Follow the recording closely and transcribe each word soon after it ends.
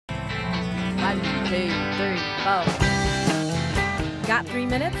1, 2, 3, 4. Got 3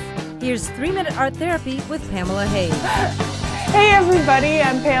 minutes? Here's 3-Minute Art Therapy with Pamela Hayes. Hey everybody,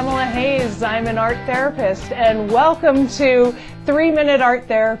 I'm Pamela Hayes. I'm an art therapist and welcome to 3-Minute Art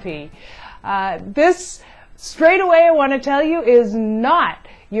Therapy. This, straight away I want to tell you, is not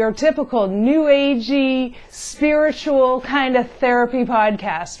your typical new agey, spiritual kind of therapy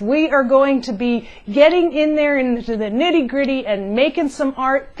podcast. We are going to be getting in there into the nitty-gritty and making some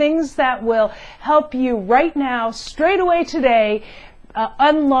art, things that will help you right now, straight away today,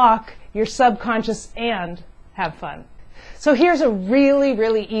 unlock your subconscious and have fun. So here's a really,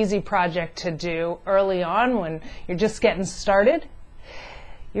 really easy project to do early on when you're just getting started.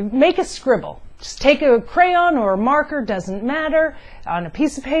 You make a scribble. Just take a crayon or a marker, doesn't matter, on a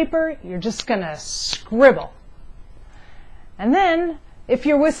piece of paper. You're just going to scribble. And then, if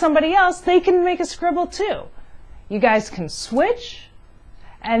you're with somebody else, they can make a scribble too. You guys can switch,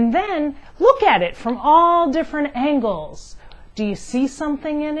 and then look at it from all different angles. Do you see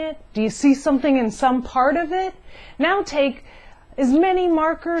something in it? Do you see something in some part of it? Now take as many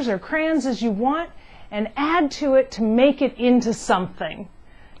markers or crayons as you want and add to it to make it into something.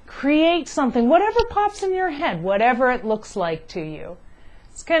 Create something, whatever pops in your head, whatever it looks like to you.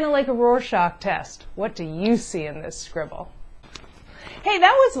 It's kind of like a Rorschach test. What do you see in this scribble? Hey,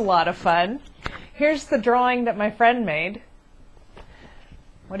 that was a lot of fun. Here's the drawing that my friend made.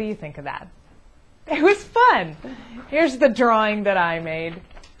 What do you think of that? It was fun. Here's the drawing that I made.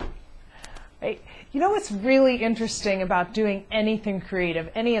 You know what's really interesting about doing anything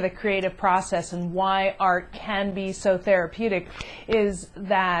creative, any of the creative process, and why art can be so therapeutic is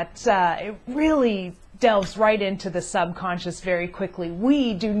that it really delves right into the subconscious very quickly.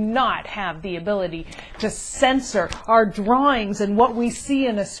 We do not have the ability to censor our drawings and what we see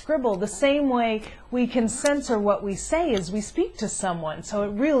in a scribble the same way we can censor what we say as we speak to someone. So it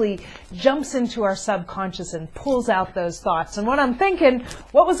really jumps into our subconscious and pulls out those thoughts. And what I'm thinking,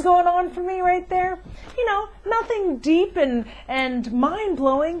 what was going on for me right there? You know, nothing deep and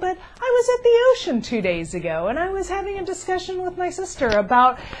mind-blowing, but I was at the ocean 2 days ago, and I was having a discussion with my sister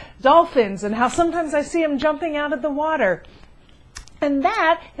about dolphins and how sometimes I see them jumping out of the water. And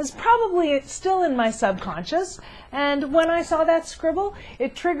that is probably still in my subconscious. And when I saw that scribble,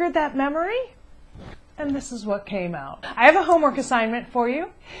 it triggered that memory. And this is what came out. I have a homework assignment for you.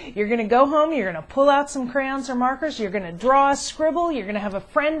 You're going to go home, you're going to pull out some crayons or markers, you're going to draw a scribble, you're going to have a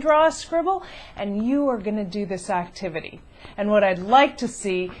friend draw a scribble, and you are going to do this activity. And what I'd like to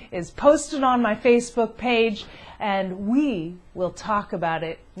see is post it on my Facebook page, and we will talk about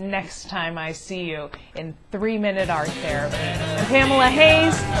it next time I see you in 3-Minute Art Therapy. I'm Pamela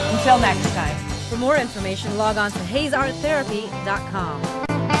Hayes. Until next time. For more information, log on to HayesArtTherapy.com.